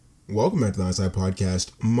Welcome back to the Onside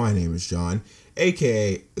Podcast. My name is John,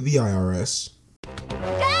 aka the IRS.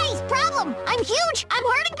 Guys, problem! I'm huge, I'm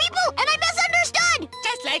hurting people, and I'm misunderstood!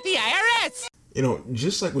 Just like the IRS! You know,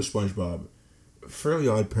 just like with SpongeBob, Fairly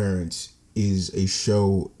Odd Parents is a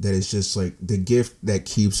show that is just like the gift that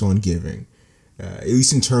keeps on giving. At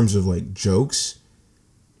least in terms of like jokes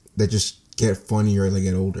that just get funnier as I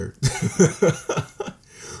get older.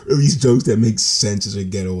 Or at least jokes that make sense as I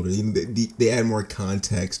get older. They add more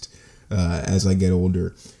context as I get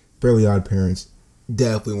older. Fairly Odd Parents,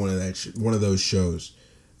 definitely one of those shows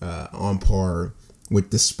on par with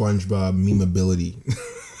the SpongeBob memeability.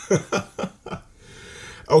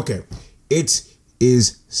 Okay, it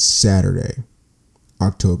is Saturday,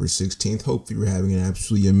 October 16th. Hopefully you're having an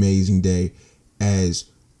absolutely amazing day as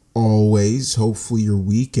always. Hopefully your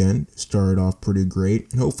weekend started off pretty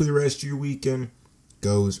great. And hopefully the rest of your weekend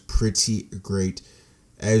goes pretty great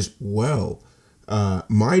as well.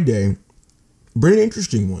 My day, pretty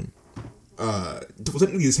interesting one.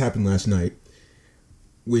 Technically this happened last night,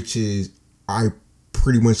 which is I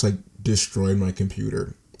pretty much like destroyed my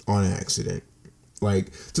computer on accident.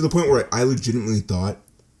 Like to the point where I legitimately thought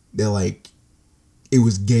that like it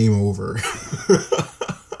was game over.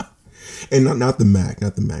 And not the Mac.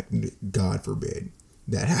 God forbid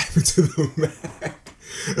that happened to the Mac.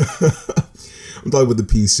 I'm talking about the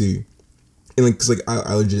PC. And like, cause like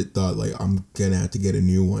I legit thought like I'm gonna have to get a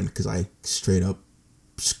new one because I straight up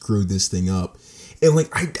screwed this thing up. And like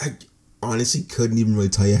I honestly couldn't even really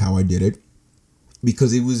tell you how I did it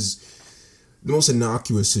because it was the most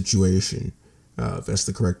innocuous situation, if that's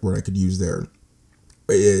the correct word I could use there,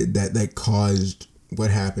 that caused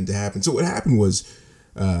what happened to happen. So what happened was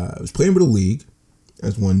I was playing a bit of League,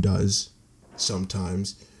 as one does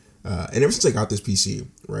sometimes, and ever since I got this PC,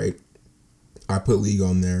 right, I put League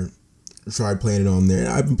on there, tried playing it on there.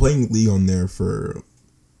 I've been playing League on there for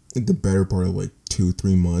like the better part of like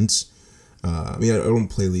 2-3 months. I mean, I don't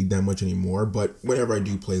play League that much anymore, but whenever I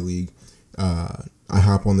do play League, I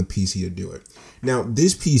hop on the PC to do it. Now,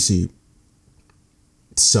 this PC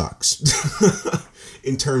sucks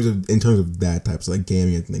in terms of that type of like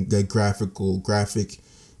gaming and thing, like graphic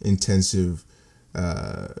intensive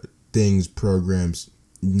things, programs,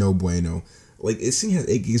 no bueno. Like this thing has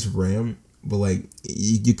 8 gigs of RAM, but like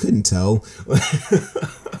you couldn't tell. Like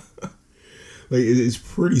it's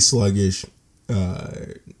pretty sluggish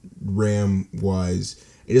RAM wise.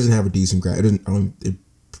 It doesn't have a decent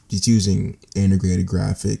it's using integrated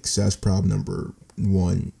graphics. That's problem number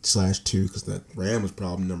 1/2 because that RAM was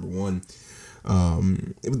problem number 1. I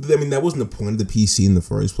mean, that wasn't the point of the PC in the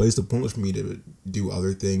first place. The point was for me to do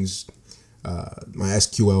other things, my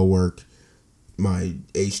SQL work, my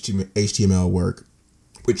HTML work,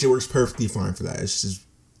 which it works perfectly fine for that. It's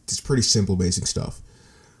pretty simple, basic stuff.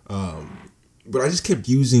 But I just kept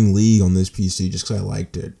using League on this PC just because I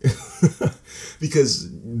liked it. Because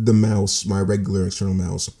the mouse, my regular external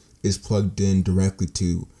mouse, is plugged in directly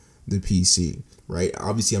to the PC, right?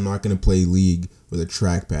 Obviously, I'm not going to play League with a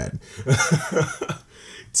trackpad.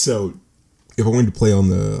 So, if I wanted to play on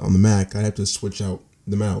the Mac, I'd have to switch out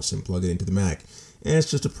the mouse and plug it into the Mac. And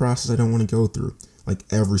it's just a process I don't want to go through. Like,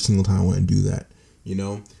 every single time I want to do that, you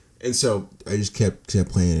know? And so, I just kept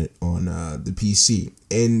playing it on the PC.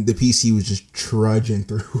 And the PC was just trudging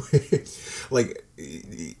through it. Like,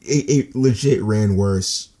 it legit ran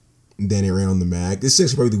worse than it ran on the Mac. This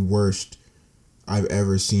is actually probably the worst I've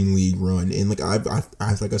ever seen League run. And like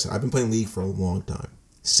like I said, I've been playing League for a long time.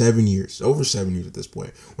 7 years. Over 7 years at this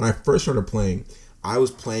point. When I first started playing, I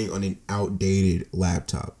was playing on an outdated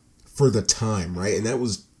laptop for the time, right? And that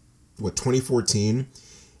was 2014.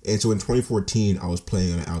 And so in 2014, I was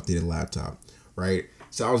playing on an outdated laptop, right?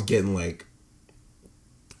 So I was getting like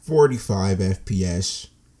 45 FPS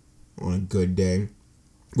on a good day.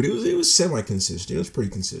 But it was semi-consistent. It was pretty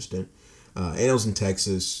consistent. And I was in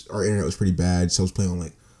Texas. Our internet was pretty bad, so I was playing on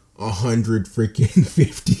like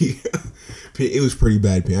 150. It was pretty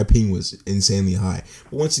bad ping. My ping was insanely high.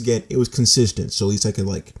 But once again, it was consistent, so at least I could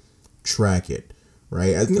like track it,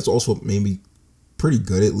 right? I think that's also made me pretty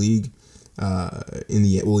good at League.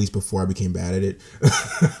 At least before I became bad at it.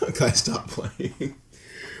 I stopped playing.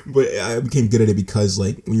 But I became good at it because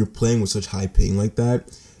like when you're playing with such high ping like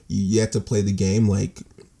that, you have to play the game like,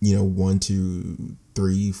 1, 2,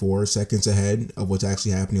 3, 4 seconds ahead of what's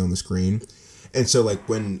actually happening on the screen. And so like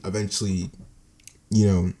when eventually,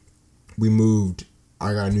 we moved,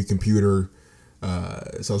 I got a new computer, so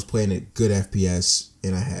I was playing at good FPS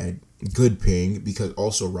and I had good ping because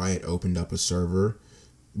also Riot opened up a server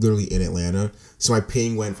literally in Atlanta. So my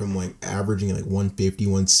ping went from like averaging like 150,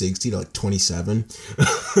 160 to like 27,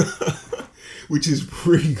 which is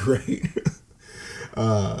pretty great.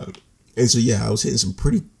 And so yeah, I was hitting some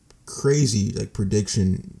pretty crazy like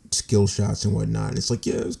prediction skill shots and whatnot. And it's like,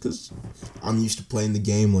 yeah, it's because I'm used to playing the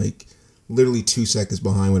game like literally 2 seconds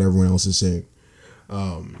behind what everyone else is saying.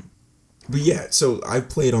 But yeah, so I've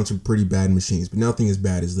played on some pretty bad machines, but nothing as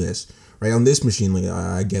bad as this. Right, on this machine, like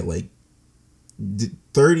I get like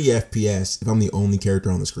 30 FPS if I'm the only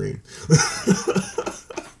character on the screen.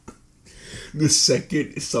 The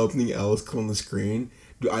second something else comes on the screen,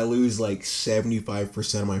 dude, I lose like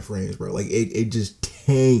 75% of my frames, bro. Like it just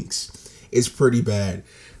tanks. It's pretty bad.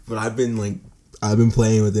 But I've been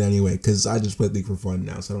playing with it anyway because I just play League for fun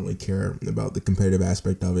now, so I don't really care about the competitive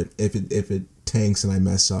aspect of it. If it tanks and I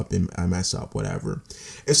mess up, whatever.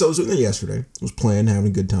 And so I was doing that yesterday. I was playing, having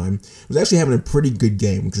a good time. I was actually having a pretty good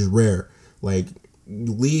game, which is rare. Like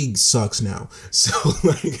League sucks now, so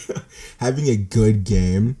like having a good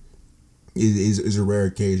game is a rare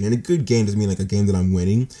occasion. And a good game doesn't mean like a game that I'm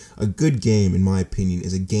winning. A good game, in my opinion,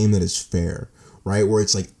 is a game that is fair, right? Where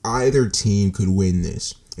it's like either team could win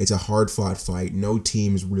this. It's a hard-fought fight. No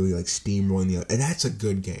team is really like steamrolling the other. And that's a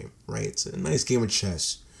good game, right? It's a nice game of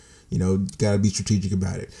chess. You know, gotta be strategic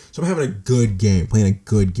about it. So I'm having a good game, playing a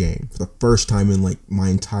good game for the first time in like my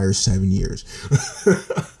entire 7 years.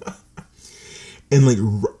 And like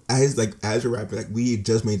as a rapper, like we had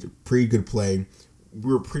just made a pretty good play.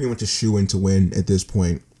 We were pretty much a shoe-in to win at this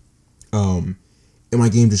point. And my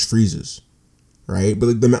game just freezes, right? But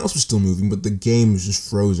like, the mouse was still moving, but the game was just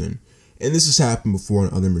frozen. And this has happened before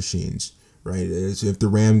on other machines, right? So if the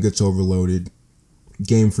RAM gets overloaded,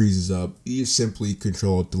 game freezes up. You just simply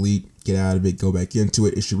Control Delete, get out of it, go back into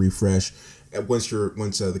it. It should refresh once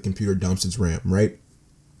the computer dumps its RAM, right?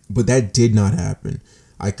 But that did not happen.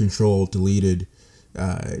 I Control Deleted.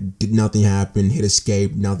 Did nothing happen. Hit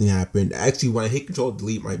escape, nothing happened. Actually, when I hit Control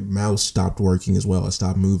Delete, my mouse stopped working as well. It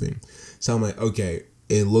stopped moving. So I'm like, okay,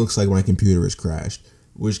 it looks like my computer has crashed.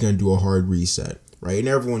 We're just gonna do a hard reset, right? And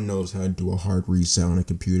everyone knows how to do a hard reset on a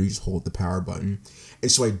computer. You just hold the power button. And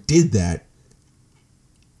so I did that.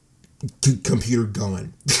 Computer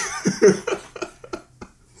gone.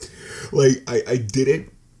 Like I did it.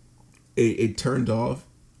 It turned off.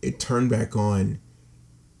 It turned back on.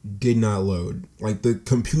 Did not load. Like the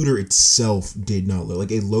computer itself did not load. Like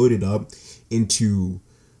it loaded up into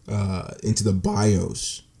the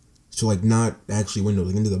BIOS. So like not actually Windows,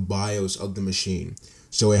 like into the BIOS of the machine.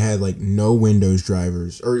 So it had like no Windows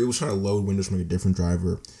drivers, or it was trying to load Windows from like a different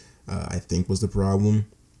driver. I think was the problem.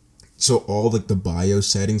 So all like the BIOS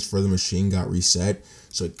settings for the machine got reset.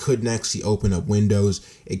 So it couldn't actually open up Windows.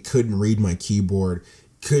 It couldn't read my keyboard.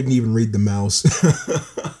 Couldn't even read the mouse.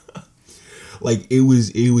 Like it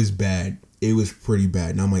was bad. It was pretty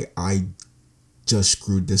bad. And I'm like, I just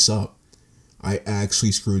screwed this up. I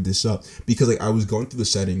actually screwed this up because like I was going through the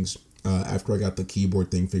settings after I got the keyboard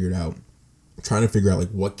thing figured out, trying to figure out like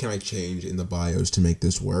what can I change in the BIOS to make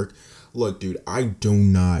this work. Look, dude, I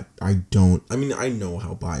mean, I know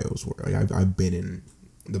how BIOS work. Like, I've been in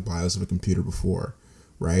the BIOS of a computer before,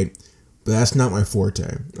 right? But that's not my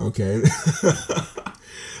forte, okay?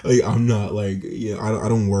 Like, I'm not like, I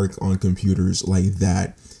don't work on computers like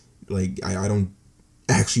that. Like, I don't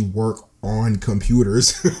actually work on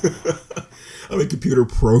computers. I make computer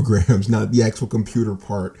programs, not the actual computer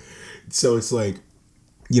part. So it's like,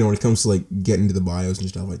 when it comes to like getting to the BIOS and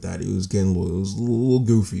stuff like that, it was a little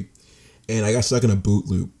goofy. And I got stuck in a boot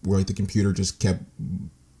loop where like the computer just kept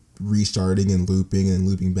restarting and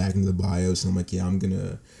looping back into the BIOS. And I'm like, I'm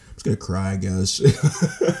just gonna cry, I guess.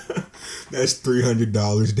 That's $300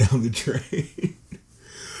 down the drain.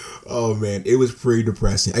 Oh man, it was pretty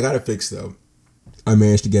depressing. I got it fixed though. I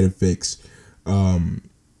managed to get it fixed.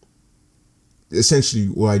 Essentially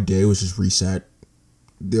what I did was just reset.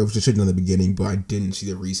 There was just sitting on the beginning, but I didn't see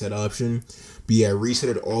the reset option. But yeah, I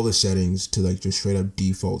resetted all the settings to like just straight up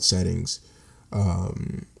default settings.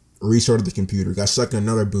 Restarted the computer. Got stuck in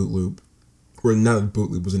another boot loop. Or not a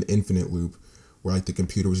boot loop, it was an infinite loop. Where like the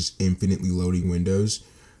computer was just infinitely loading windows.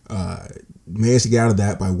 Managed to get out of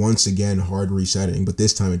that by once again hard resetting. But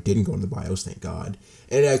this time it didn't go into the BIOS, thank God.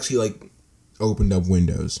 And it actually like opened up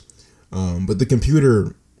Windows. But the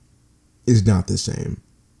computer is not the same.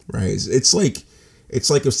 Right? It's like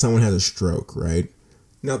if someone has a stroke, right?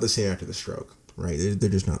 Not the same after the stroke, right? They're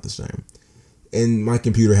just not the same. And my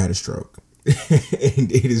computer had a stroke.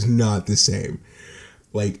 And it is not the same.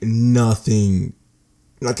 Like, nothing...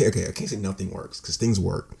 Okay, I can't say nothing works, because things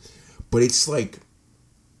work. But it's like...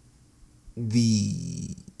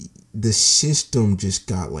 The system just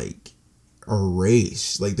got, like,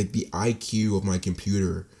 erased. Like the IQ of my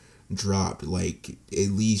computer dropped, like,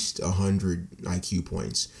 at least 100 IQ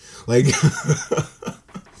points. Like...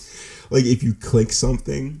 Like, if you click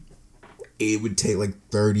something, it would take like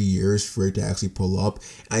 30 years for it to actually pull up.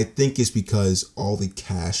 And I think it's because all the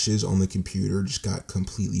caches on the computer just got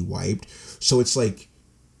completely wiped. So it's like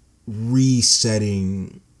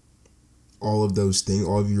resetting all of those things,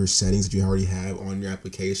 all of your settings that you already have on your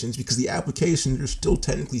applications, because the applications are still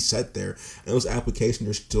technically set there, and those applications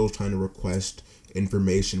are still trying to request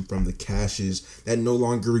information from the caches that no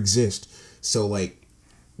longer exist. So like,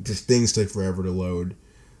 just things take forever to load.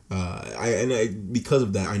 Because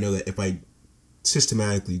of that, I know that if I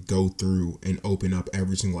systematically go through and open up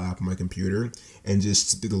every single app on my computer and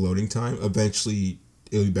just do the loading time, eventually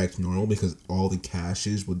it'll be back to normal, because all the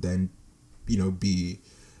caches would then, be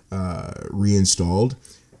reinstalled.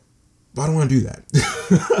 But I don't want to do that.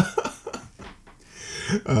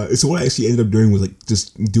 So what I actually ended up doing was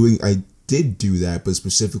I did do that, but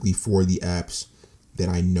specifically for the apps that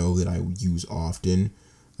I know that I use often.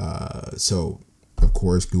 So of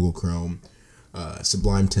course, Google Chrome,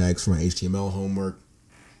 Sublime Text for my HTML homework,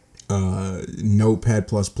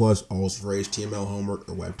 Notepad++, also for HTML homework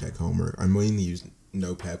or WebTech homework. I mainly use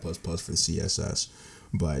Notepad++ for the CSS.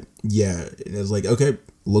 But yeah, it was like, okay,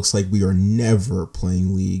 looks like we are never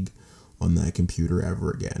playing League on that computer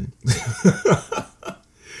ever again.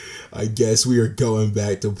 I guess we are going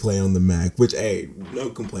back to play on the Mac, which, hey, no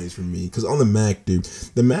complaints from me. Because on the Mac, dude,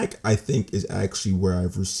 the Mac, I think, is actually where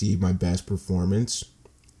I've received my best performance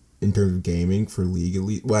in terms of gaming for League, at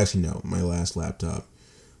least. Well, actually, no, my last laptop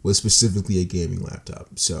was specifically a gaming laptop.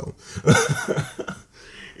 So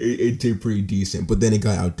it did pretty decent. But then it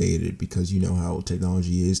got outdated, because you know how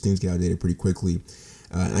technology is. Things get outdated pretty quickly.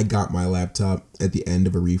 I got my laptop at the end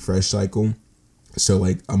of a refresh cycle. So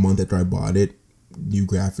like a month after I bought it, new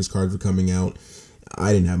graphics cards were coming out.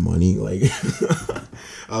 I didn't have money. Like,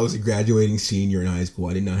 I was a graduating senior in high school.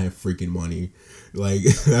 I did not have freaking money. Like,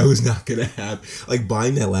 I was not gonna have, like,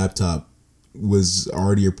 buying that laptop was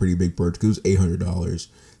already a pretty big purchase. It was $800.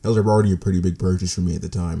 That was already a pretty big purchase for me at the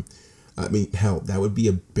time. I mean, hell, that would be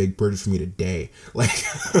a big purchase for me today. Like,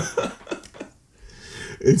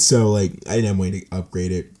 and so like, I didn't have money to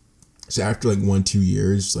upgrade it. So after like 1-2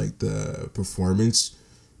 years, like, the performance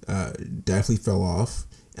definitely fell off,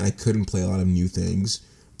 and I couldn't play a lot of new things.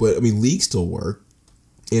 But I mean, League still worked,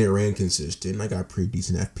 and it ran consistent. I got pretty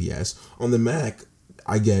decent FPS. On the Mac,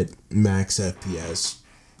 I get max FPS,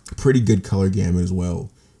 pretty good color gamut as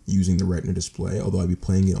well, using the Retina display, although I'd be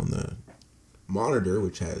playing it on the monitor,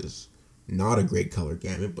 which has not a great color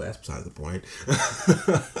gamut, but that's beside the point.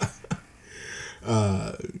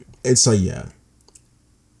 And so yeah,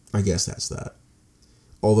 I guess that's that.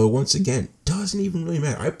 Although, once again, doesn't even really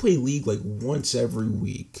matter. I play League like once every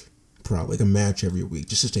week, probably, like a match every week,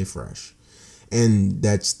 just to stay fresh. And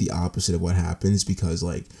that's the opposite of what happens, because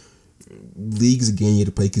like, League's a game you have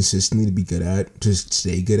to play consistently to be good at, to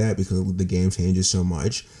stay good at, because the game changes so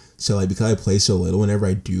much. So like, because I play so little, whenever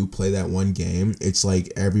I do play that one game, it's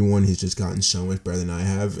like everyone has just gotten so much better than I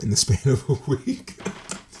have in the span of a week.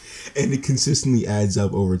 And it consistently adds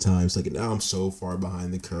up over time. It's like, now I'm so far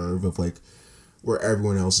behind the curve of like where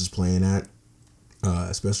everyone else is playing at,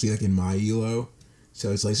 especially like in my elo.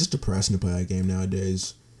 So it's like, it's just depressing to play that game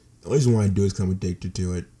nowadays. The only reason why I do it is because I'm addicted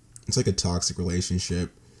to it. It's like a toxic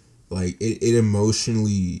relationship. Like, it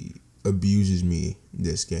emotionally abuses me,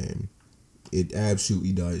 this game. It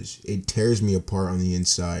absolutely does. It tears me apart on the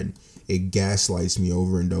inside. It gaslights me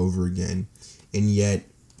over and over again. And yet,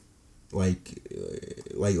 like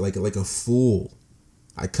a fool,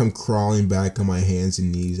 I come crawling back on my hands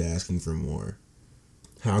and knees asking for more.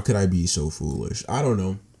 How could I be so foolish? I don't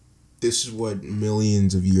know. This is what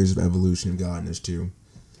millions of years of evolution have gotten us to.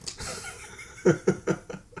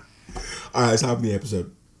 Alright, let's hop in the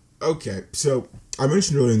episode. Okay, so I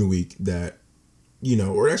mentioned earlier in the week that,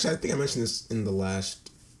 or actually I think I mentioned this in the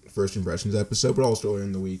last First Impressions episode, but also earlier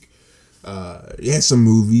in the week. You had some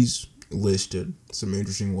movies listed, some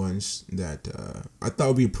interesting ones that I thought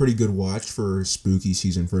would be a pretty good watch for spooky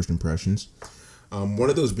season First Impressions.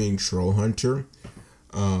 One of those being Troll Hunter,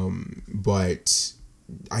 but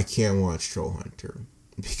I can't watch Troll Hunter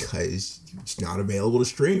because it's not available to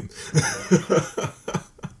stream.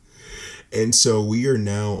 And so we are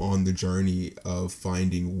now on the journey of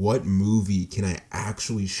finding what movie can I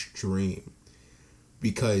actually stream,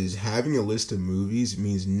 because having a list of movies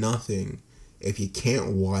means nothing if you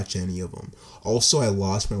can't watch any of them. Also, I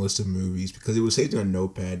lost my list of movies because it was saved in a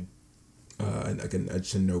notepad,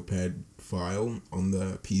 just a notepad file on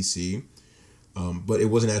the PC, but it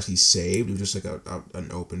wasn't actually saved. It was just like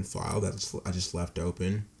an open file that I just left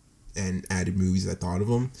open and added movies as I thought of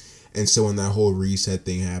them. And so when that whole reset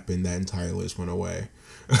thing happened, that entire list went away.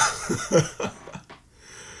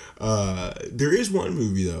 There is one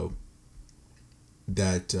movie, though,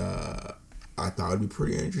 that I thought would be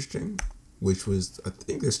pretty interesting, which was, I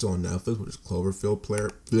think they're still on Netflix, which is Cloverfield Player.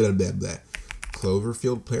 Blah, blah, blah.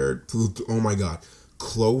 Cloverfield Player. Oh my god.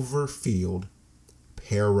 Cloverfield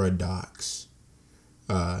Paradox.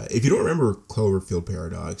 If you don't remember Cloverfield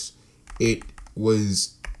Paradox, it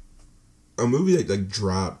was a movie that like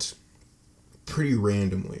dropped pretty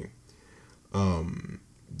randomly,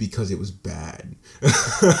 because it was bad.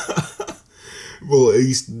 Well, at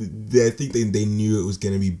least I think they knew it was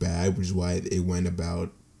going to be bad, which is why it went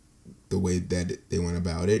about the way that they went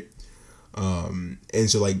about it. And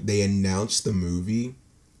so like they announced the movie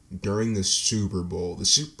during the Super Bowl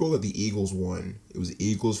that the Eagles won. It was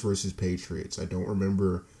Eagles versus Patriots. I don't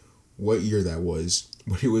remember what year that was,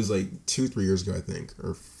 but it was like 2-3 years ago, I think,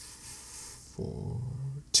 or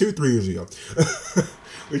 2-3 years ago.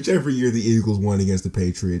 Whichever year the Eagles won against the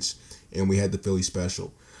Patriots, and we had the Philly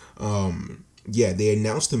special. Yeah, they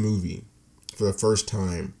announced the movie for the first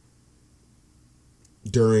time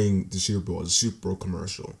during the Super Bowl, the Super Bowl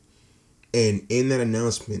commercial. And in that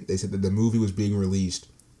announcement, they said that the movie was being released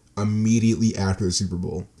immediately after the Super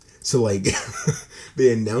Bowl. So, like,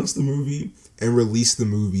 they announced the movie and released the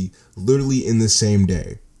movie literally in the same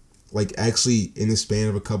day. Like, actually, in the span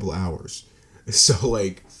of a couple hours. So,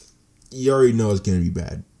 like, you already know it's going to be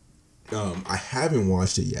bad. I haven't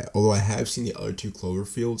watched it yet, although I have seen the other 2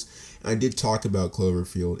 Cloverfields. And I did talk about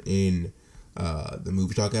Cloverfield in the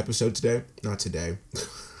Movie Talk episode today. Not today.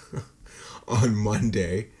 On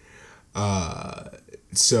Monday.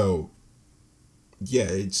 So, yeah,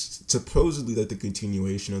 it's supposedly like the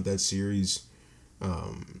continuation of that series.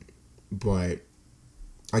 But,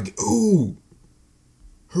 ooh!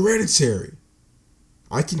 Hereditary!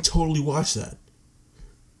 I can totally watch that.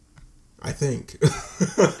 I think.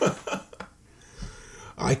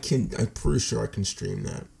 I'm pretty sure I can stream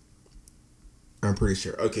that. I'm pretty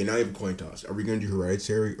sure. Okay, now you have a coin toss. Are we going to do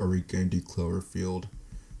Hereditary, or are we going to do Cloverfield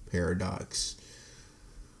Paradox?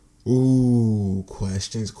 Ooh,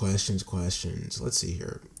 questions. Let's see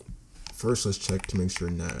here. First, let's check to make sure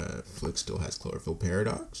Netflix still has Cloverfield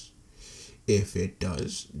Paradox. If it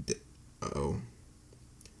does,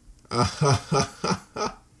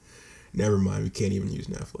 never mind, we can't even use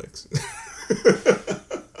Netflix.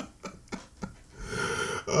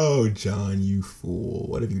 Oh, John, you fool.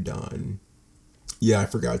 What have you done? Yeah, I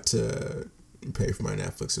forgot to pay for my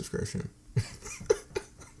Netflix subscription.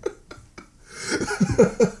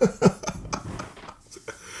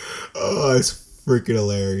 Oh, it's freaking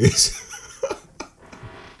hilarious.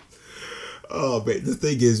 Oh, but the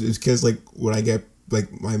thing is because like when I get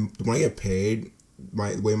paid,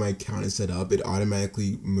 the way my account is set up, it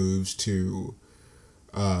automatically moves to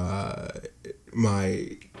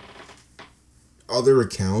my other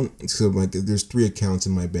account. So like there's 3 accounts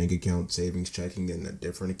in my bank account: savings, checking, and a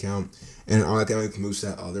different account, and it automatically moves to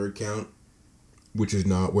that other account, which is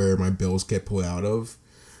not where my bills get pulled out of.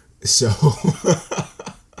 So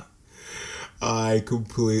I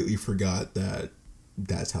completely forgot that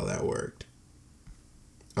that's how that worked.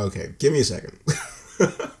 Okay, give me a second.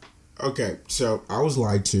 Okay, so I was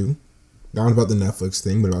lied to. Not about the Netflix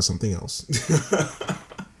thing, but about something else.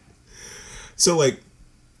 So, like,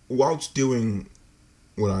 whilst doing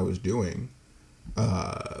what I was doing,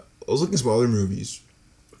 I was looking at some other movies,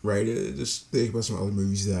 right? Just think about some other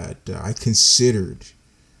movies that I considered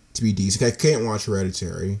to be decent. I can't watch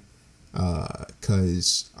Hereditary,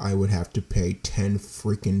 because I would have to pay $10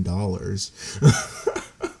 freaking.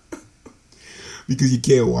 Because you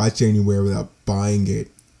can't watch anywhere without buying it,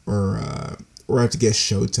 or have to get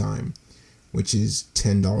Showtime, which is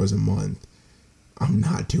 $10 a month. I'm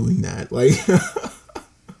not doing that. Like,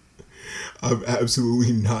 I'm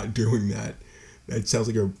absolutely not doing that. That sounds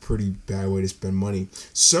like a pretty bad way to spend money.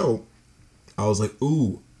 So, I was like,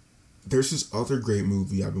 ooh, there's this other great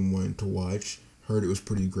movie I've been wanting to watch. Heard it was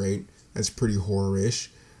pretty great. That's pretty horror-ish,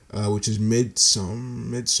 which is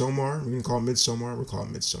Midsommar. We can call it Midsommar. We'll call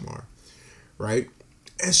it Midsommar. Right?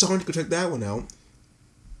 And so I went to go check that one out.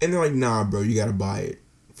 And they're like, nah, bro, you gotta buy it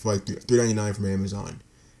for like $3.99 from Amazon.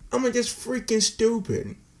 I'm like, that's freaking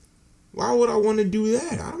stupid. Why would I want to do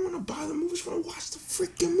that? I don't want to buy the movie. I just want to watch the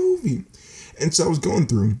freaking movie. And so I was going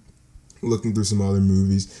through, looking through some other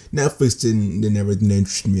movies. Netflix didn't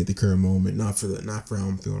interest me at the current moment. Not for how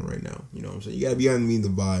I'm feeling right now. You know what I'm saying? You gotta be on me the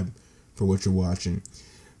vibe for what you're watching.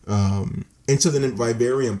 And so then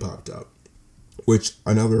Vivarium popped up, which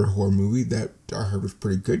another horror movie that I heard was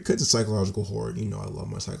pretty good because it's psychological horror. You know, I love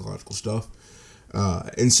my psychological stuff.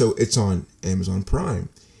 And so it's on Amazon Prime.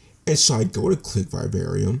 And so I go to click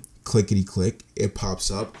Vivarium, clickety click, it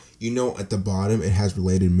pops up. You know, at the bottom it has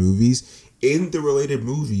related movies. In the related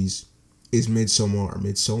movies, is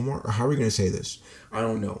Midsommar. How are we gonna say this? I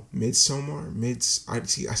don't know. Midsommar. I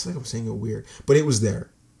see. I feel like I'm saying it weird, but it was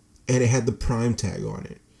there, and it had the Prime tag on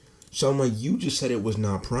it. So I'm like, you just said it was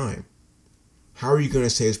not Prime. How are you gonna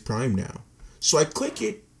say it's Prime now? So I click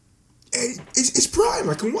it, and it's Prime.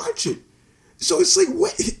 I can watch it. So it's like,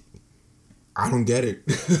 what? I don't get it.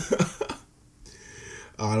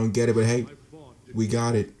 I don't get it. But hey, we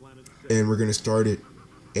got it, and we're gonna start it.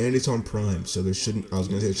 And it's on Prime, so there shouldn't. I was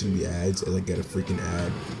gonna say there shouldn't be ads. I like get a freaking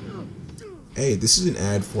ad. Hey, this is an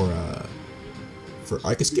ad for.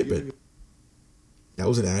 I could skip it. That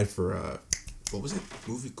was an ad for what was it?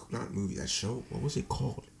 Not movie. That show. What was it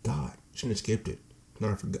called? God, shouldn't have skipped it.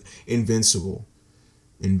 No, I forgot. Invincible.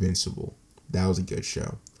 That was a good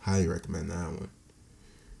show. Highly recommend that one.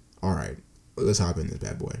 All right, let's hop in this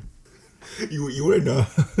bad boy. You want to know?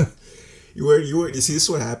 You see, this is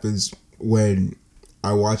what happens when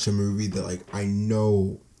I watch a movie that like I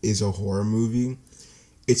know is a horror movie.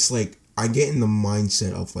 It's like I get in the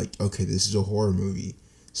mindset of like, okay, this is a horror movie,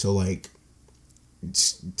 so like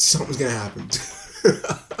something's gonna happen.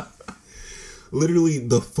 Literally,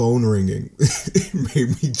 the phone ringing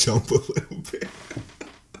made me jump a little bit.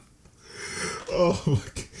 Oh my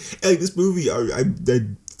god! Like this movie, I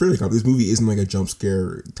fairly confident this movie isn't like a jump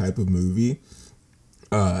scare type of movie.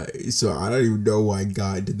 So I don't even know why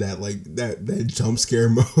God did that, like that jump scare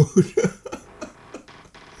mode.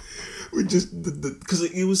 With just because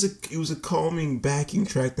it was a calming backing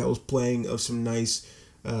track that was playing of some nice,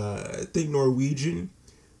 I think Norwegian,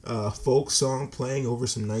 folk song playing over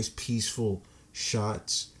some nice peaceful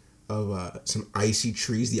shots of some icy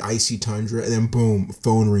trees, the icy tundra, and then boom,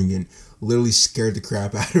 phone ringing, literally scared the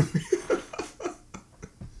crap out of me.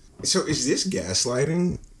 So is this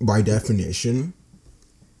gaslighting by definition?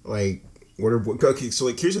 Like, okay, so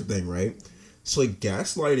like here's the thing, right? So like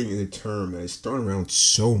gaslighting is a term that is thrown around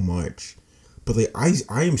so much, but like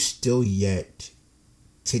I am still yet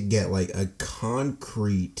to get like a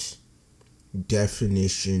concrete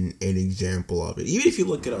definition and example of it. Even if you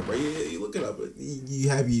look it up, right? You look it up,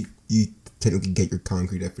 you technically get your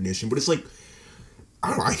concrete definition, but it's like I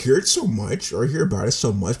don't know, I hear it so much, or I hear about it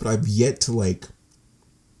so much, but I've yet to like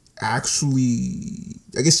actually,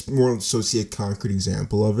 I guess more so see a concrete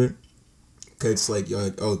example of it. Cause it's like, you're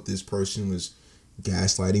like, oh, this person was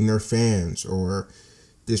gaslighting their fans, or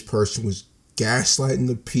this person was gaslighting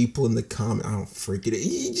the people in the comment. I don't freaking it.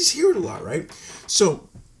 You just hear it a lot, right? So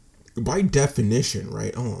by definition,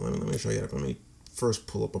 right? Oh, let me show you that. Let me first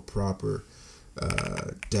pull up a proper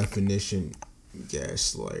definition.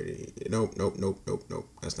 Gaslighting. Nope.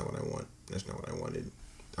 That's not what I want. That's not what I wanted.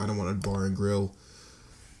 I don't want a bar and grill.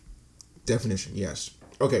 Definition, yes.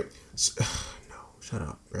 Okay. So, no, shut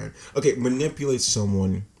up, man. Okay, manipulate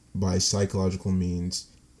someone by psychological means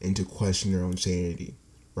into questioning their own sanity,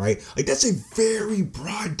 right? Like, that's a very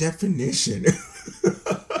broad definition.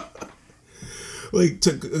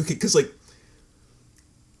 Because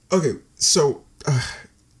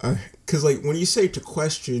when you say to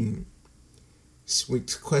question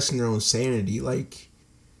their own sanity, like,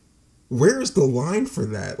 where is the line for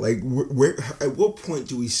that? Like, where at what point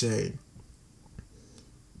do we say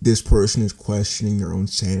this person is questioning their own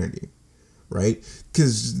sanity, right?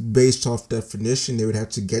 Because based off definition, they would have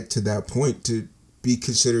to get to that point to be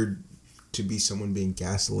considered to be someone being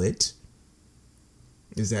gaslit.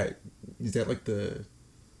 Is that like the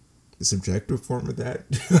subjective form of that?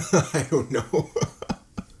 I don't know.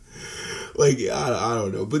 Like, I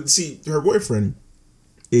don't know. But see, her boyfriend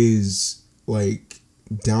is like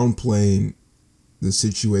downplaying the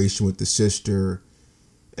situation with the sister,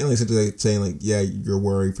 and like essentially saying like, yeah, you're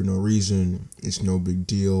worried for no reason, it's no big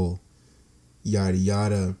deal, yada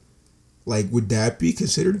yada. Like, would that be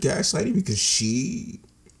considered gaslighting because she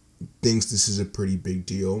thinks this is a pretty big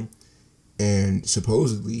deal, and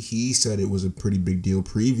supposedly he said it was a pretty big deal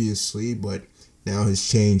previously, but now has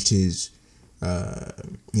changed his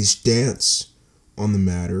stance on the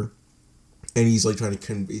matter, and he's like trying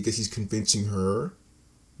to I guess he's convincing her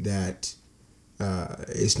that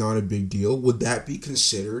it's not a big deal. Would that be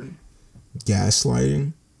considered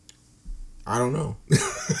gaslighting? I don't know.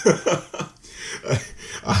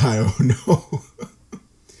 I don't know.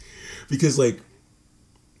 Because, like,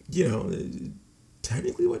 you know,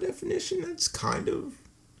 technically by definition, that's kind of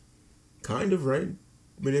right.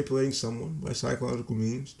 Manipulating someone by psychological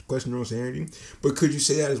means to question their own sanity. But could you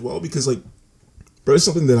say that as well? Because, like, bro, it's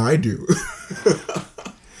something that I do.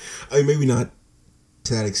 I mean, maybe not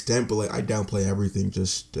to that extent, but like I downplay everything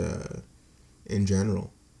just in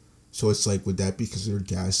general. So it's like, would that be considered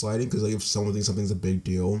gaslighting? Because like if someone thinks something's a big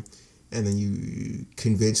deal, and then you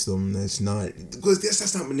convince them that it's not, because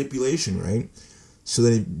that's not manipulation, right? So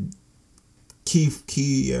then key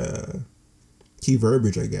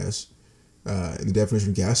verbiage, I guess, in the definition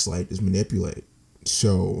of gaslight is manipulate.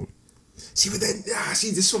 So, see, but then, this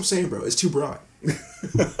is what I'm saying, bro. It's too broad.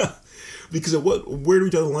 Because of where do we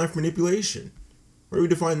draw the line for manipulation? Where do we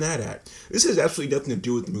define that at? This has absolutely nothing to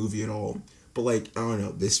do with the movie at all. But, like, I don't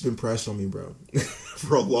know. This has been pressed on me, bro,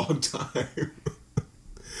 for a long time.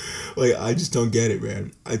 Like, I just don't get it,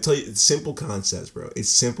 man. I tell you, it's simple concepts, bro. It's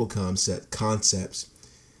simple concepts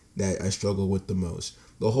that I struggle with the most.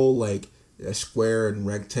 The whole, like, square and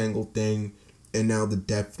rectangle thing, and now the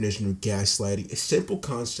definition of gaslighting. It's simple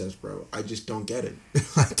concepts, bro. I just don't get it.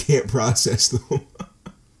 I can't process them.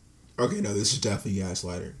 Okay, no, this is definitely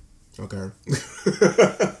gaslighting. Okay.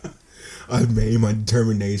 I've made my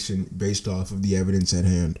determination based off of the evidence at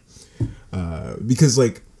hand. Because,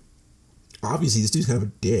 like, obviously this dude's kind of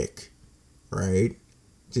a dick, right?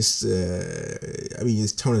 Just,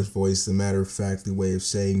 his tone of voice, the matter of fact, the way of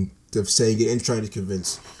saying it and trying to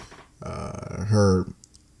convince her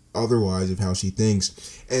otherwise of how she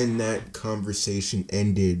thinks. And that conversation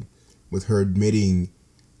ended with her admitting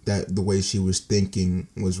that the way she was thinking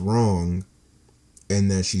was wrong and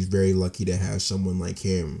that she's very lucky to have someone like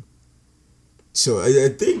him. So I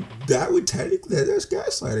think that would technically, that's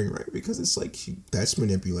gaslighting, right? Because it's like, that's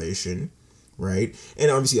manipulation, right? And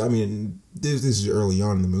obviously, I mean, this is early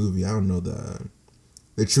on in the movie. I don't know the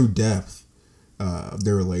true depth of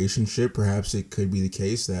their relationship. Perhaps it could be the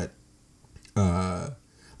case that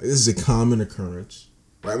this is a common occurrence.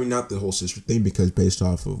 I mean, not the whole sister thing, because based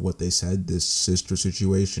off of what they said, this sister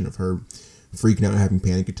situation of her freaking out and having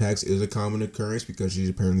panic attacks is a common occurrence because she's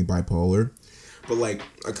apparently bipolar. But, like,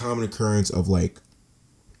 a common occurrence of, like,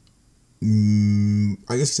 I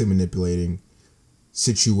guess you say manipulating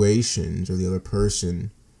situations or the other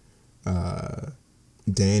person,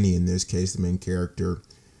 Danny in this case, the main character,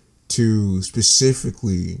 to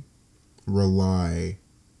specifically rely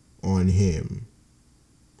on him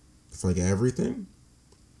for, like, everything.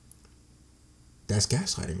 That's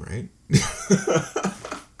gaslighting, right?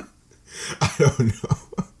 I don't know.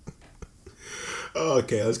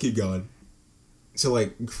 Okay, let's keep going. So,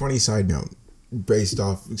 like, funny side note, based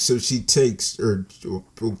off, so she takes,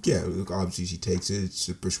 obviously she takes it, it's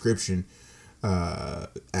a prescription,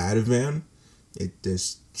 Ativan. It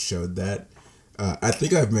just showed that. I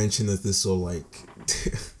think I've mentioned that this little, like,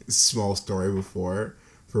 small story before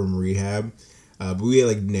from rehab, but we had,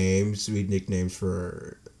 like, names, we had nicknames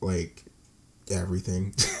for, like,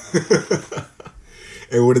 everything.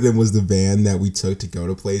 And one of them was the van that we took to go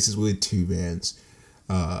to places. We had two vans.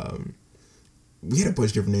 We had a bunch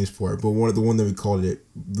of different names for it, but the one that we called it,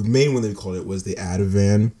 the main one that we called it was the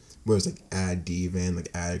Ativan, where it was like Ativan, like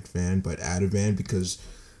addict van, but Ativan because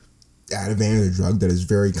Ativan is a drug that is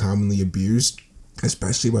very commonly abused,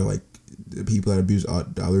 especially by, like, the people that abuse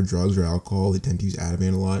other drugs or alcohol. They tend to use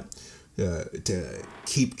Ativan a lot to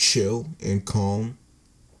keep chill and calm.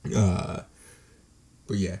 But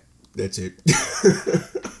yeah, that's it.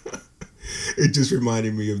 It just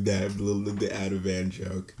reminded me of that, the Ativan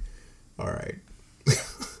joke. All right.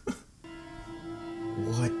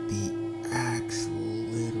 What the actual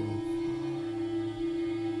little...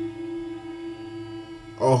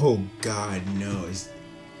 Oh, God, no.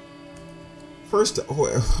 First,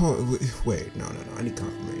 wait, no. I need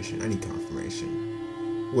confirmation.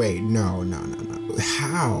 Wait, no.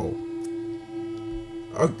 How?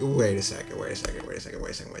 Okay, wait a second.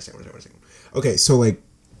 Okay, so, like,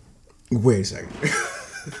 wait a second.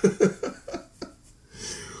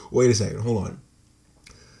 Wait a second, hold on.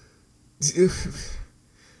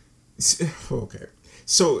 Okay,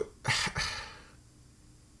 so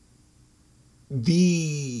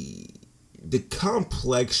the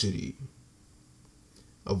complexity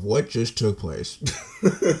of what just took place.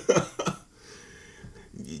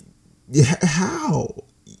 How?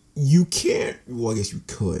 You can't, well, I guess you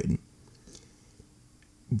could,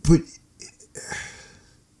 but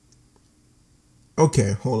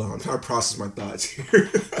okay, hold on. I'm trying to process my thoughts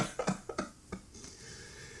here.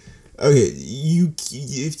 Okay, you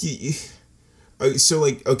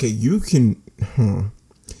can,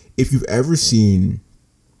 if you've ever seen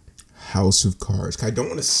House of Cards, I don't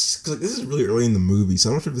want to, cause, like, this is really early in the movie, so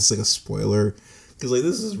I'm not sure if this is, like, a spoiler, because, like,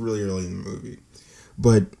 this is really early in the movie,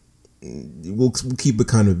 but we'll keep it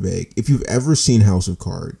kind of vague. If you've ever seen House of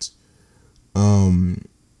Cards,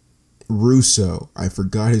 Russo, I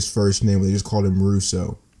forgot his first name, but they just called him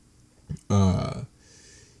Russo.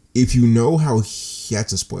 If you know how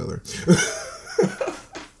that's a spoiler.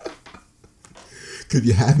 If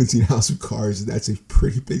you haven't seen House of Cards, that's a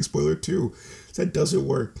pretty big spoiler too. That doesn't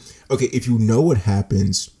work. Okay, if you know what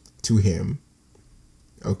happens to him,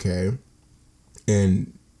 okay,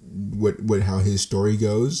 and how his story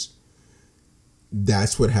goes.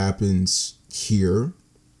 That's what happens here.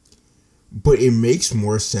 But it makes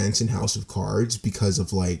more sense in House of Cards because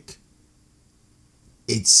of like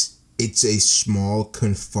it's a small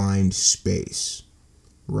confined space,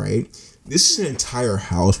 right? This is an entire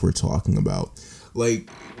house we're talking about. Like,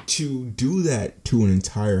 to do that to an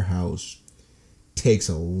entire house takes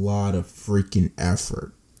a lot of freaking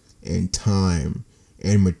effort and time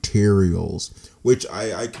and materials, which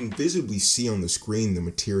I can visibly see on the screen the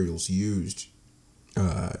materials used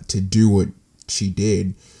to do what she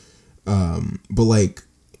did. But like,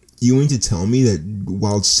 you mean to tell me that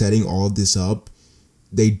while setting all of this up,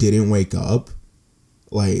 they didn't wake up?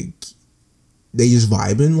 Like, they just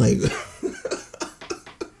vibing? Like,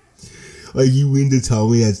 like, you mean to tell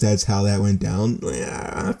me that's how that went down? Like,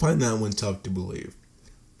 I find that one tough to believe.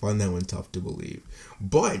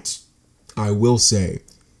 But I will say,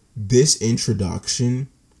 this introduction,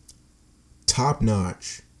 top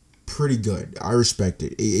notch, pretty good. I respect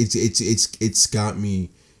it. It's got me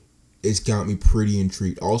pretty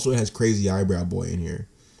intrigued. Also, it has Crazy Eyebrow Boy in here.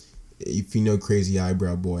 If you know Crazy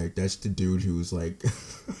Eyebrow Boy, that's the dude who was like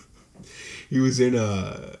he was in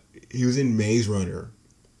Maze Runner.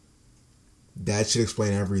 That should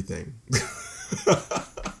explain everything.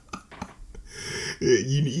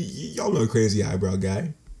 Y'all know Crazy Eyebrow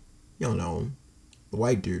guy. Y'all know him. The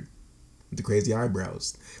white dude with the crazy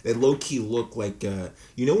eyebrows. That low key look like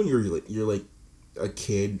you know when you're like a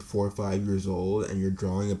kid 4 or 5 years old and you're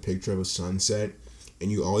drawing a picture of a sunset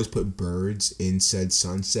and you always put birds in said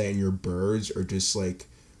sunset and your birds are just like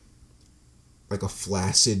a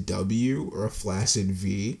flaccid W or a flaccid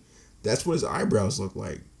V. That's what his eyebrows look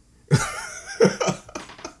like.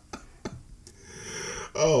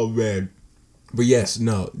 Oh man. But yes,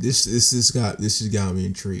 no, this has got me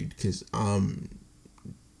intrigued because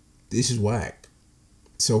this is whack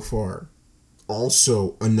so far.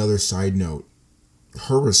 Also, another side note,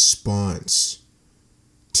 her response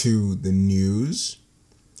to the news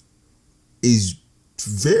is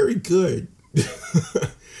very good.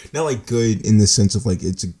 Not like good in the sense of like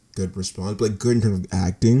it's a good response, but like good in terms of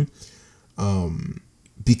acting.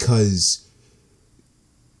 Because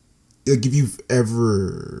like if you've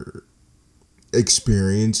ever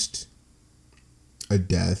experienced a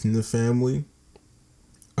death in the family,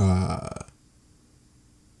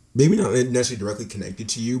 maybe not necessarily directly connected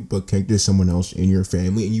to you, but connected to someone else in your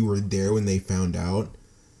family, and you were there when they found out,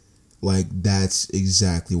 like, that's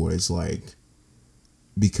exactly what it's like.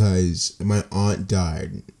 Because my aunt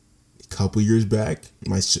died a couple years back,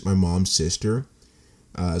 my mom's sister.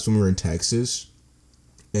 It's when we were in Texas,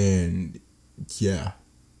 and yeah,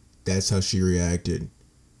 that's how she reacted.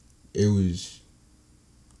 It was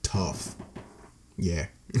tough. Yeah.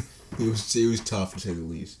 It was tough, to say the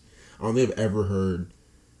least. I don't think I've ever heard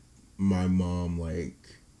my mom, like...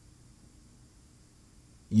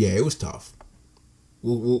 Yeah, it was tough.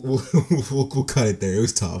 We'll cut it there. It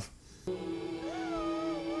was tough.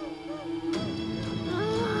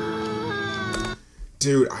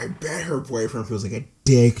 Dude, I bet her boyfriend feels like a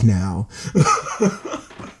dick now.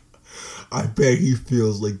 I bet he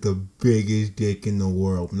feels like the biggest dick in the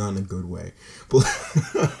world. Not in a good way. But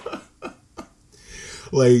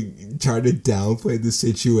like, trying to downplay the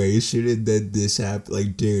situation and then this happened.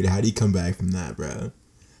 Like, dude, how do you come back from that, bro?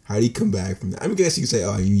 How do you come back from that? I mean, I guess you say,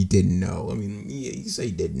 oh, you didn't know. I mean, yeah, you say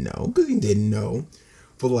you didn't know. Because you didn't know.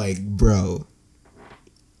 But like, bro,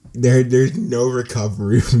 there's no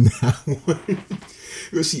recovery from that one.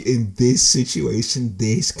 Especially in this situation,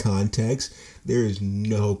 this context, there is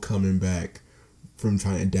no coming back from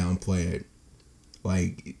trying to downplay it.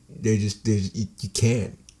 Like, you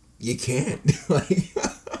can't. You can't. Like,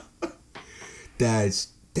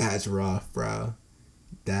 that's rough, bro.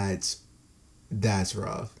 That's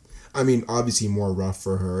rough. I mean, obviously more rough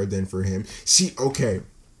for her than for him. See, okay.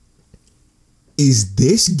 Is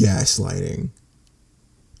this gaslighting?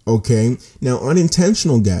 Okay, now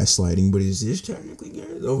unintentional gaslighting, but is this technically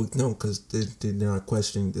gaslighting? Oh, no, because they're not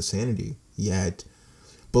questioning the sanity yet.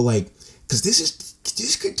 But like, because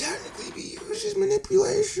this could technically be used as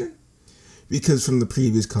manipulation. Because from the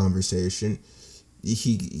previous conversation,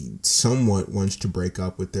 he somewhat wants to break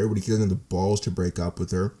up with her, but he doesn't have the balls to break up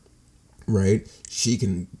with her, right? She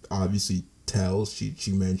can obviously tell. She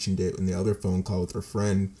mentioned it in the other phone call with her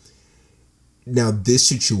friend. Now, this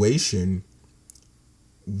situation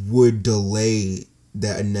would delay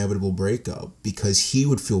that inevitable breakup because he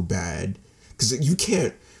would feel bad. Because you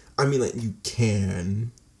can't, I mean, like, you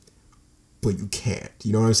can, but you can't.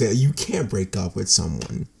 You know what I'm saying? You can't break up with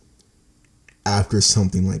someone after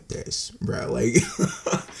something like this, bro. Like,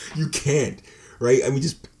 you can't, right? I mean,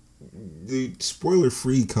 just the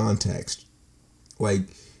spoiler-free context. Like,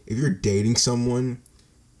 if you're dating someone,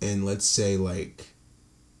 and let's say, like,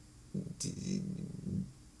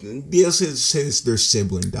 let's say their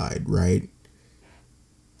sibling died, right?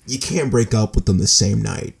 You can't break up with them the same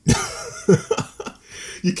night.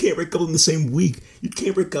 You can't break up with them the same week. You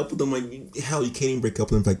can't break up with them, like, hell, you can't even break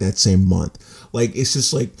up with them, like, that same month. Like, it's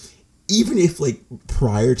just, like, even if, like,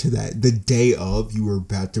 prior to that, the day of, you were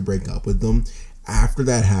about to break up with them, after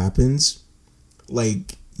that happens,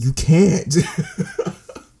 like, you can't.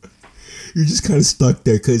 You're just kind of stuck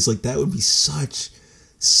there, because, like, that would be such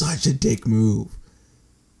a dick move.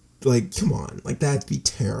 Like, come on. Like, that'd be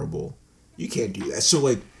terrible. You can't do that. So,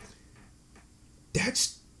 like,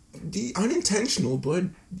 that's the unintentional, but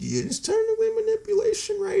it's technically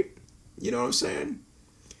manipulation, right? You know what I'm saying?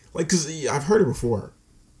 Like, because I've heard it before,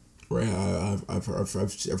 right? I've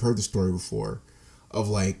heard the story before of,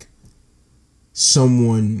 like,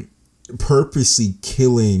 someone purposely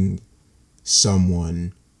killing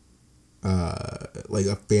someone, like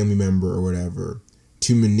a family member or whatever,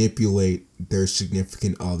 to manipulate their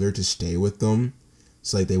significant other to stay with them.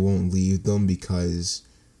 So, like, they won't leave them because,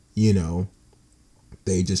 you know,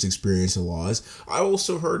 they just experienced a loss. I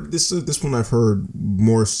also heard, this one I've heard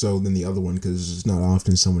more so than the other one, because it's not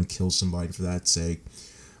often someone kills somebody for that sake.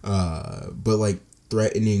 But, like,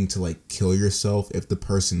 threatening to, like, kill yourself if the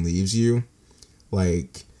person leaves you.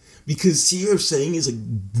 Like, because, see, what I'm saying is, like,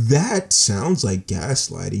 that sounds like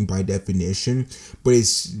gaslighting by definition, but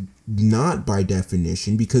it's not by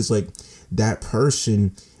definition, because, like, that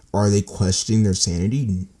person, are they questioning their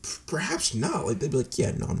sanity? Perhaps not. Like, they'd be like,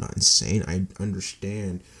 yeah, no, I'm not insane. I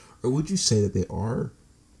understand. Or would you say that they are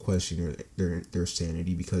questioning their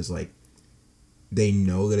sanity because, like, they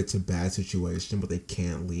know that it's a bad situation, but they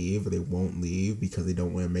can't leave, or they won't leave because they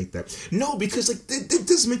don't want to make that... No, because, like, that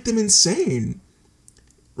does make them insane.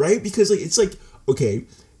 Right? Because, like, it's like, okay,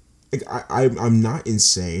 like, I'm not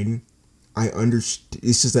insane. I understand.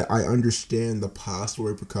 It's just that I understand the possible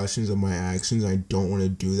repercussions of my actions. I don't want to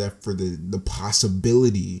do that for the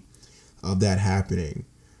possibility of that happening,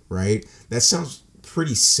 right? That sounds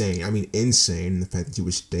pretty sane. I mean, insane in the fact that you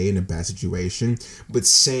would stay in a bad situation, but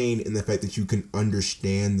sane in the fact that you can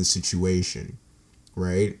understand the situation,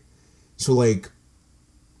 right? So, like,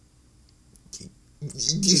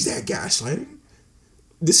 is that gaslighting?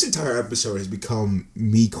 This entire episode has become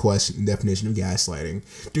me questioning the definition of gaslighting.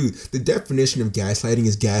 Dude, the definition of gaslighting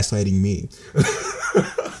is gaslighting me.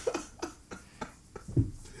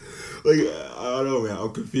 Like, I don't know, man.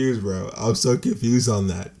 I'm confused, bro. I'm so confused on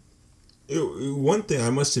that. One thing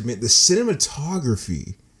I must admit, the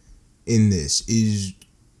cinematography in this is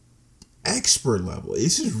expert level.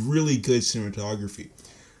 This is really good cinematography.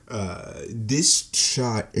 This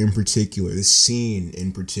shot in particular, this scene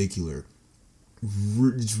in particular,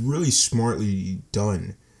 it's really smartly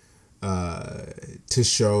done to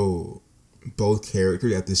show both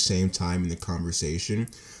characters at the same time in the conversation.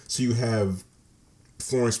 So you have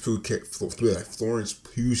Florence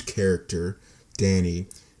Pugh's character, Danny,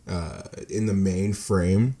 in the main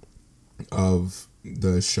frame of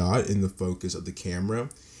the shot, in the focus of the camera.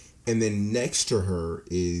 And then next to her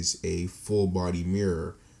is a full body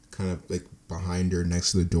mirror, kind of like behind her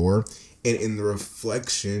next to the door. And in the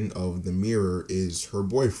reflection of the mirror is her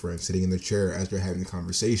boyfriend sitting in the chair as they're having the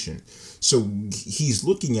conversation. So he's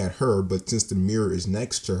looking at her, but since the mirror is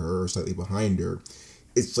next to her or slightly behind her,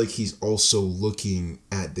 it's like he's also looking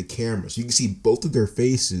at the camera. So you can see both of their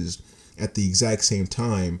faces at the exact same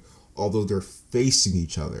time, although they're facing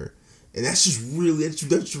each other. And that's just really,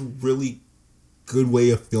 that's a really good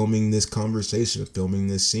way of filming this conversation, of filming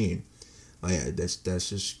this scene. Like, that's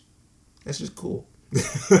just cool.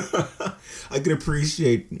 I can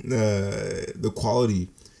appreciate the quality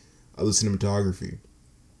of the cinematography,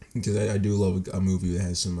 because I do love a movie that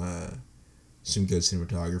has some good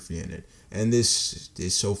cinematography in it, and this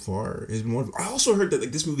is so far has been wonderful. I also heard that,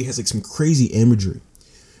 like, this movie has, like, some crazy imagery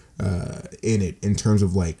in it, in terms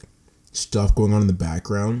of, like, stuff going on in the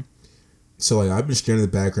background. So, like, I've been staring at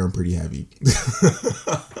the background pretty heavy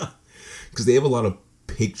because they have a lot of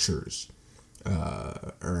pictures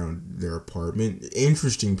around their apartment,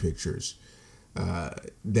 interesting pictures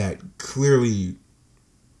that clearly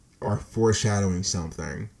are foreshadowing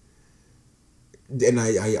something. And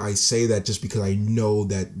I say that just because I know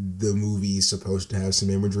that the movie is supposed to have some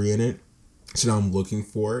imagery in it, so now I'm looking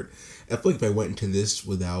for it. I feel like if I went into this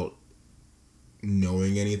without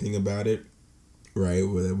knowing anything about it, right,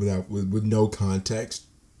 with no context,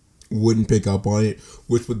 wouldn't pick up on it,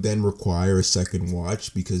 which would then require a second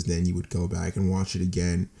watch, because then you would go back and watch it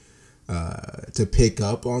again to pick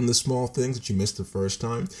up on the small things that you missed the first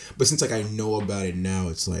time. But since like I know about it now,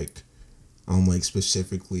 it's like I'm like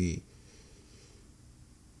specifically.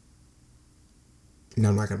 No,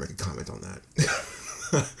 I'm not gonna make a comment on that.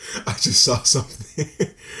 I just saw something.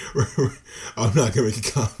 I'm not gonna make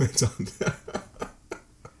a comment on that.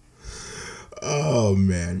 Oh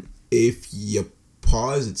man, if you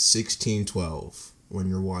pause at 16:12 when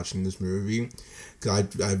you're watching this movie, cause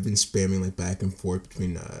I've been spamming like back and forth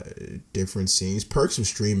between different scenes. Perks of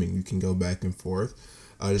streaming, you can go back and forth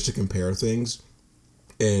just to compare things,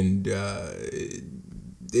 and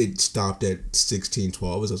it stopped at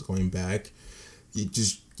 16:12 as I was going back.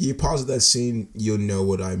 You pause at that scene, you'll know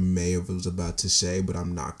what I may have was about to say, but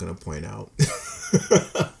I'm not gonna point out.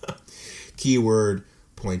 Keyword: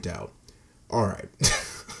 point out. All right.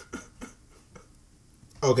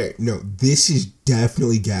 Okay, no, this is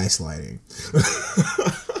definitely gaslighting.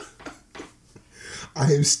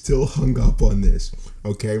 I am still hung up on this.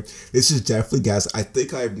 Okay, this is definitely I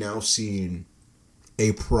think I've now seen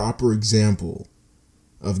a proper example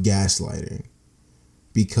of gaslighting,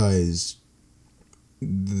 because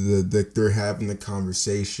they're having the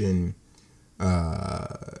conversation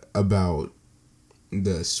about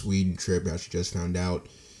the Sweden trip that she just found out.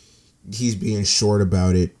 He's being short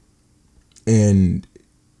about it, and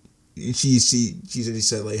she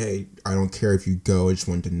said like, hey, I don't care if you go, I just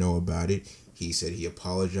wanted to know about it. He said he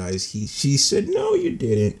apologized. She said, no, you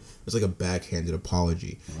didn't. It was like a backhanded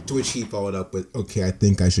apology, to which he followed up with, okay, I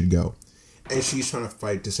think I should go. And she's trying to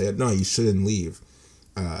fight to say, no, you shouldn't leave.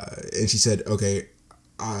 And she said, okay,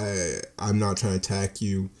 I'm not trying to attack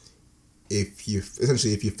you. If you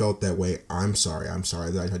felt that way, I'm sorry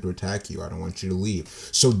that I had to attack you. I don't want you to leave.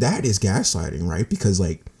 So that is gaslighting, right? Because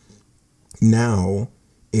like now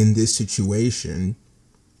in this situation,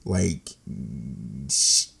 like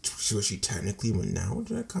she technically went now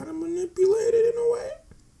kind of manipulated in a way.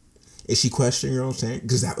 Is she questioning her own sanity?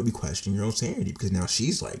 Because that would be questioning your own sanity. Because now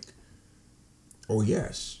she's like, oh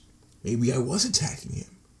yes, maybe I was attacking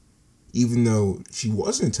him, even though she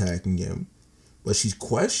wasn't attacking him. But she's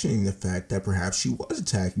questioning the fact that perhaps she was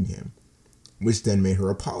attacking him, which then made her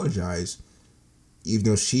apologize, even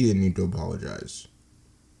though she didn't need to apologize.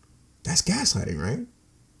 That's gaslighting, right?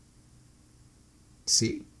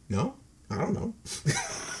 See? No? I don't know.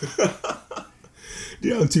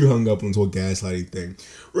 Dude, I'm too hung up on this whole gaslighting thing.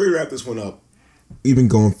 We're going to wrap this one up. We've been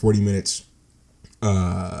going 40 minutes.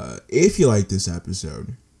 If you like this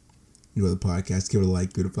episode, you know the podcast, give it a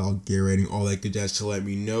like, give it a follow, get a rating, all that good jazz to let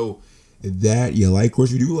me know that you like, or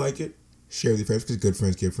if you do like it, share with your friends, because good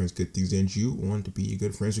friends give friends good things, and you want to be a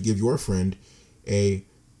good friend, so give your friend a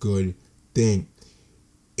good thing.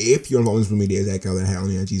 If you're involved in social media, Zach Allen hat on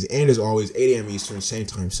the IGs, and as always, 8 a.m. Eastern, same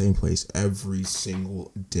time, same place, every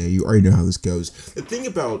single day. You already know how this goes. The thing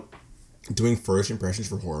about doing first impressions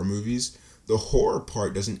for horror movies, the horror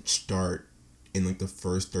part doesn't start in like the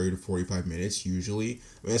first 30 to 45 minutes usually.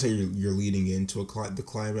 I mean, that's how you're leading into the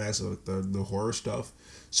climax of the horror stuff.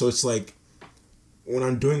 So it's like when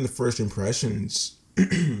I'm doing the first impressions,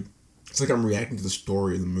 it's like I'm reacting to the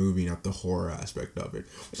story of the movie, not the horror aspect of it,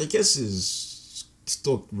 which I guess is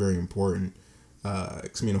still very important.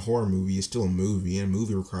 Because I mean, a horror movie is still a movie, and a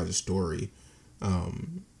movie requires a story.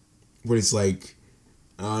 But it's like,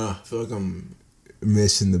 I feel like I'm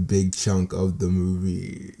missing the big chunk of the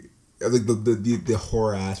movie. Like the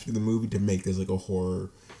horror aspect of the movie to make this like a horror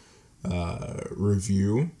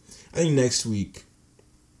review. I think next week,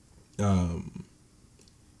 I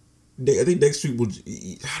think next week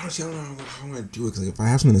I don't know how I'm gonna do it, because like, if I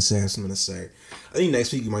have something to say, I have something to say. I think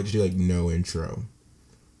next week you might just do like no intro,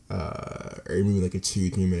 or maybe like a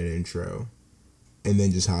 2-3 minute intro, and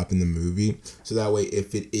then just hop in the movie. So that way,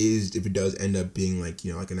 if it does end up being like,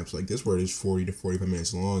 you know, like an episode like this where it is 40 to 45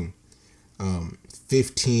 minutes long,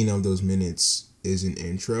 15 of those minutes is an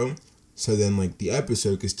intro. So then like the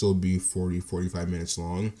episode could still be 40-45 minutes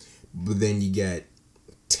long, but then you get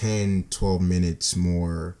 10-12 minutes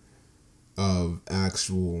more of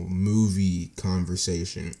actual movie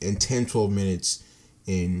conversation, and 10-12 minutes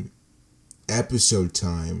in episode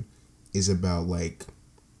time is about like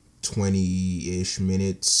 20-ish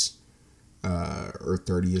minutes or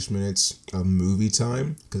 30-ish minutes of movie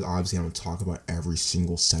time, because obviously I'm going to talk about every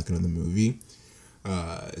single second of the movie.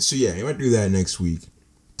 So yeah, I might do that next week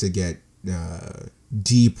to get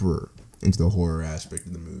deeper into the horror aspect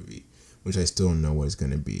of the movie, which I still don't know what it's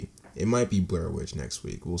going to be. It might be Blair Witch next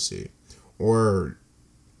week. We'll see. Or,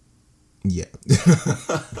 yeah.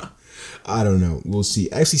 I don't know. We'll see.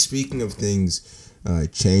 Actually, speaking of things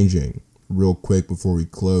changing, real quick before we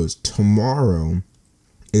close, tomorrow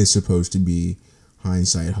is supposed to be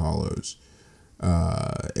Hindsight Hollows.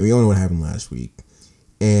 And we all know what happened last week.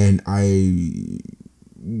 And I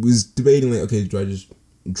was debating, like, okay, do I just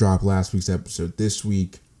drop last week's episode this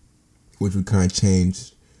week, which would kind of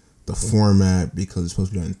change the format because it's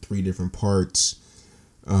supposed to be done in 3 different parts.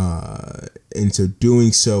 And so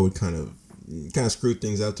doing so would kind of screw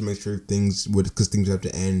things out to make sure things would, because things have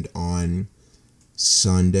to end on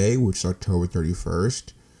Sunday, which is October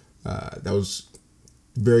 31st. That was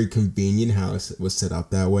very convenient how it was set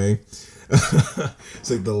up that way.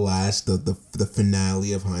 It's like the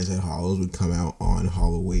finale of Hindsight Hollows would come out on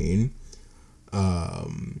Halloween.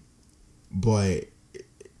 But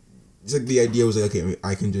it's like the idea was like, okay,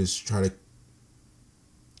 I can just try to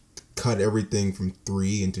cut everything from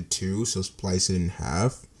 3 into 2, so splice it in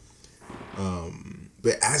half.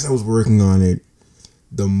 But as I was working on it,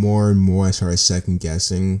 the more and more I started second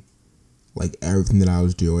guessing like everything that I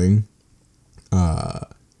was doing. And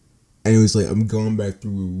it was like I'm going back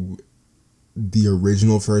through the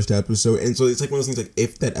original first episode, and so it's like one of those things, like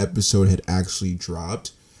if that episode had actually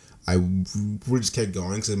dropped, I would just kept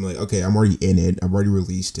going because I'm like, okay, I'm already in it, I've already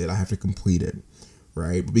released it, I have to complete it,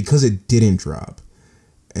 right? But because it didn't drop,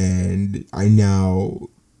 and I now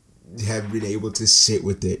have been able to sit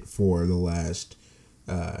with it for the last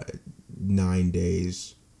 9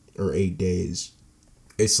 days or 8 days,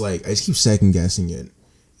 it's like I just keep second guessing it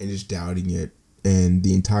and just doubting it and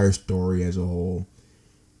the entire story as a whole.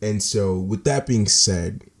 And so with that being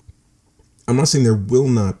said, I'm not saying there will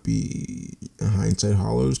not be a Hindsight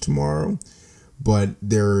Hollows tomorrow, but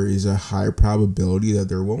there is a high probability that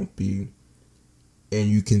there won't be. And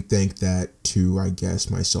you can thank that to, I guess,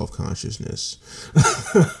 my self-consciousness.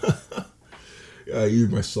 Either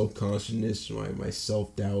my self-consciousness, my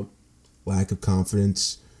self-doubt, lack of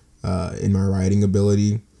confidence in my writing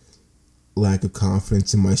ability, lack of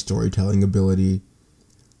confidence in my storytelling ability,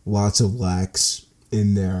 lots of lacks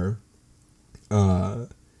in there. And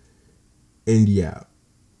yeah,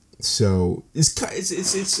 so it's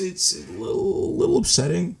a little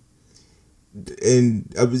upsetting.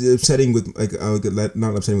 And I was upsetting with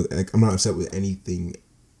not upsetting with I'm not upset with anything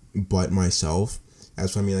but myself.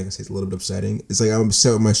 That's what I mean. Like I said, it's a little bit upsetting. It's like I'm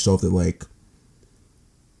upset with myself that, like,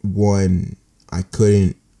 one, I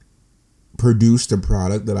couldn't produce the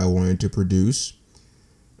product that I wanted to produce.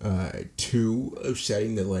 2,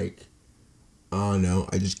 upsetting that, like, I don't know,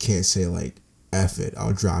 I just can't say, like, F it,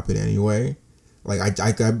 I'll drop it anyway. Like, I'm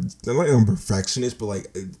like a perfectionist, but, like,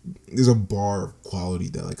 there's a bar of quality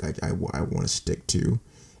that, like, I want to stick to.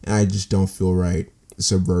 And I just don't feel right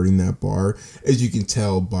subverting that bar. As you can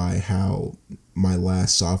tell by how my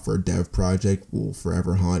last software dev project will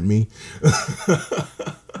forever haunt me.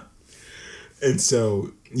 And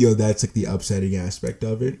so, that's, like, the upsetting aspect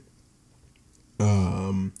of it.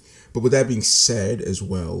 But with that being said as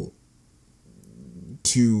well,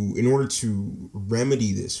 in order to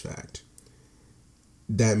remedy this fact,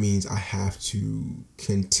 that means I have to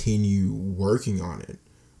continue working on it,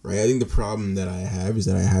 right? I think the problem that I have is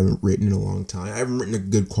that I haven't written in a long time. I haven't written a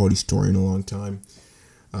good quality story in a long time.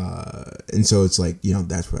 And so it's like,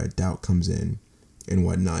 that's where that doubt comes in and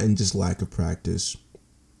whatnot, and just lack of practice.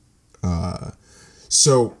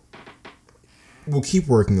 So we'll keep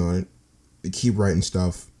working on it, keep writing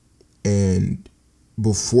stuff, and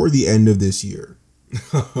before the end of this year,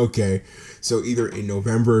 okay, so either in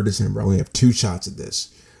November or December, I only have 2 shots at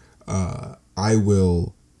this. I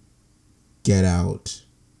will get out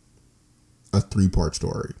a 3-part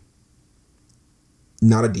story.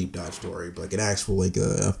 Not a deep dive story, but like an actual, like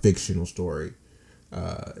a fictional story.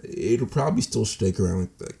 It'll probably still stick around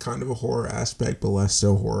with kind of a horror aspect, but less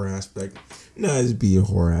so horror aspect. No, it'd be a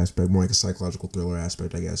horror aspect, more like a psychological thriller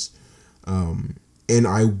aspect, I guess. And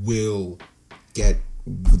I will get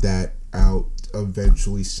that out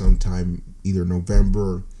eventually sometime either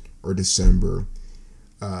November or December.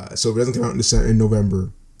 So if it doesn't come out in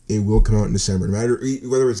November, it will come out in December. No matter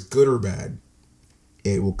whether it's good or bad,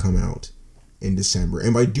 it will come out in December.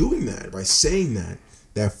 And by doing that, by saying that,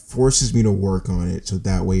 that forces me to work on it so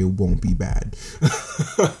that way it won't be bad.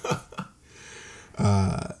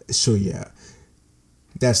 So yeah,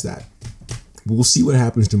 that's that. We'll see what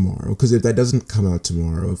happens tomorrow, because if that doesn't come out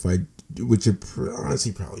tomorrow, which it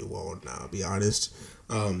honestly probably won't, now, I'll be honest,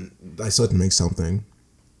 I still have to make something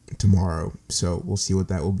tomorrow, so we'll see what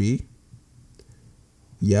that will be.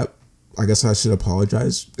 Yep, I guess I should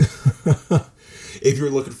apologize. If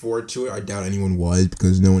you're looking forward to it, I doubt anyone was,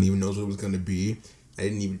 because no one even knows what it was going to be. I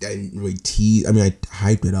didn't really tease. I mean, I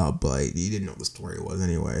hyped it up, but you didn't know what the story was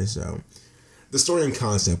anyway. So the story and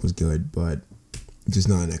concept was good, but just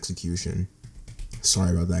not an execution.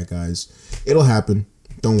 Sorry about that, guys. It'll happen.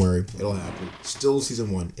 Don't worry, it'll happen. Still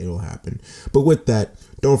season 1, it'll happen. But with that,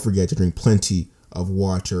 don't forget to drink plenty of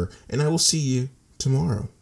water, and I will see you tomorrow.